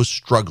one of those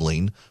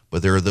struggling,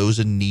 but there are those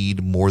in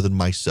need more than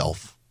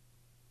myself.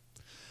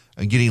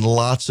 I'm getting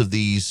lots of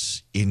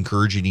these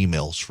encouraging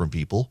emails from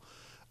people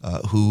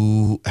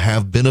who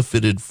have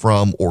benefited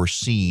from or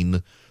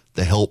seen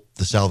the help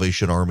the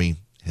Salvation Army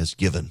has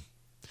given.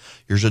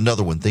 Here's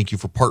another one. Thank you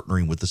for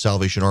partnering with the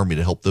Salvation Army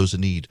to help those in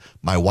need.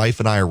 My wife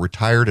and I are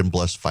retired and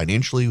blessed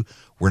financially.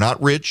 We're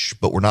not rich,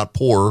 but we're not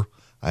poor.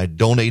 I had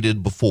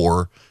donated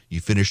before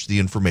you finished the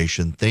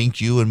information. Thank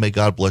you, and may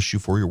God bless you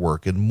for your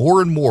work. And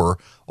more,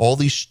 all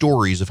these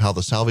stories of how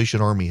the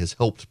Salvation Army has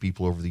helped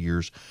people over the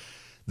years.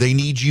 They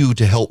need you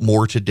to help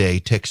more today.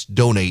 Text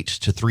DONATE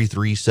to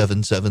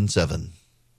 33777.